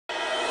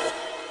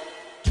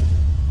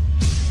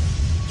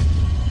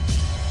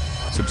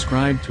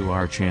subscribe to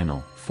our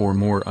channel for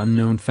more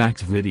unknown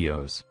fact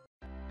videos.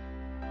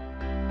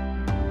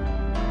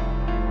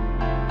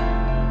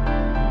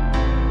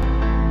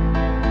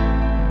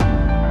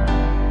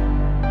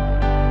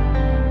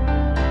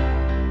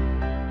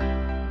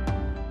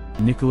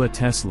 Nikola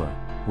Tesla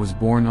was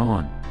born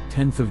on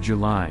 10th of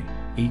July,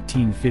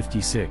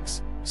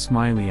 1856,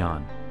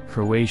 Smiljan,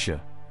 Croatia,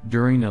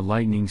 during a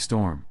lightning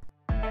storm.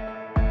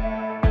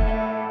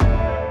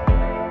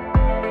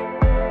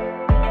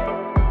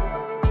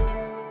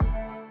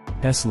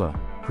 Tesla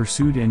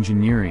pursued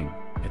engineering,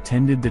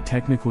 attended the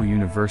Technical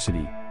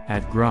University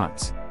at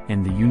Graz,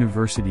 and the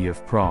University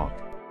of Prague.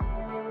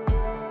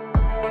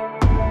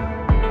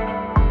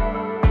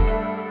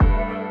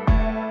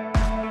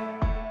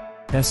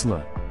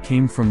 Tesla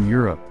came from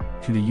Europe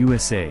to the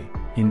USA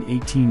in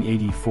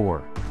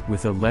 1884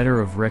 with a letter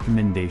of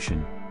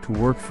recommendation to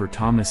work for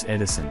Thomas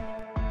Edison.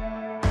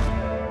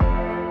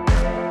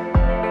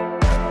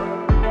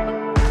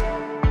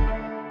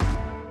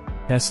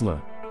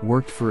 Tesla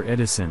worked for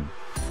Edison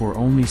for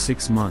only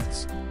 6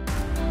 months.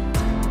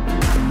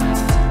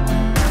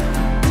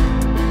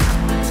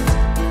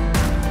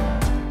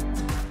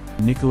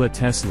 Nikola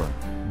Tesla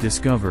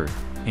discovered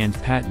and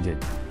patented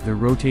the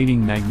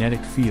rotating magnetic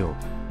field,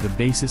 the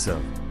basis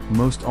of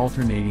most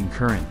alternating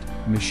current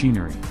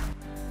machinery.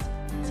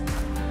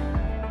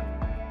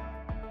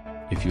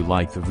 If you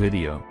like the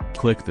video,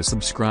 click the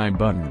subscribe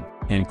button,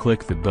 and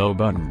click the bell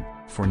button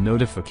for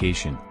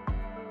notification.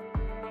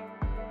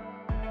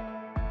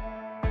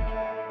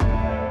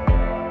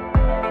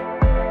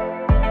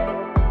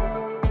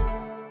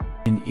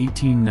 In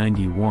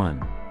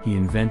 1891, he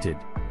invented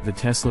the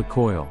Tesla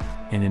coil,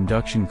 an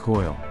induction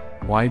coil,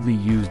 widely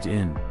used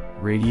in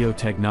radio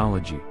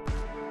technology.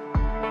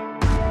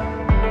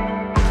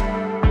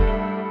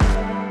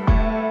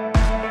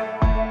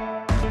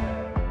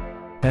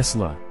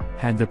 Tesla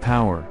had the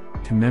power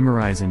to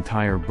memorize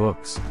entire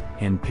books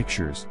and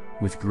pictures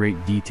with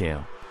great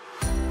detail.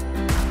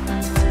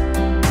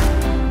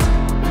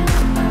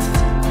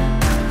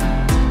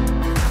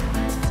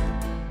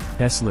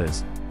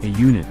 Teslas, a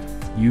unit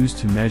used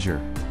to measure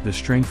the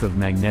strength of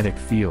magnetic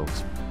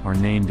fields, are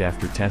named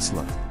after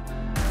Tesla.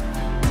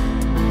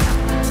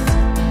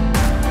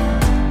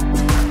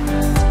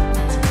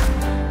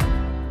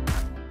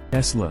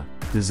 Tesla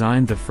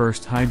designed the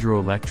first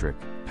hydroelectric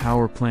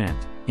power plant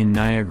in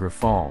Niagara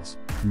Falls,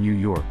 New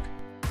York.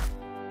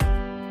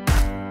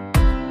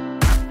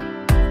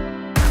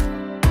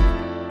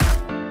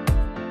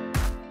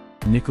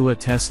 Nikola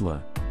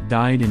Tesla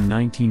died in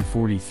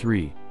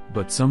 1943,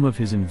 but some of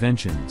his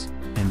inventions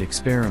and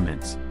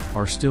experiments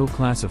are still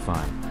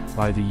classified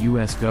by the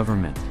U.S.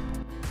 government.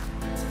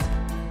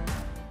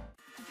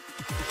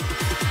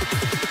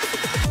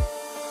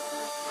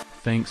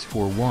 Thanks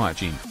for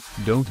watching.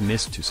 Don't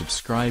miss to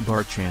subscribe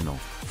our channel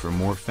for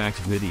more fact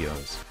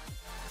videos.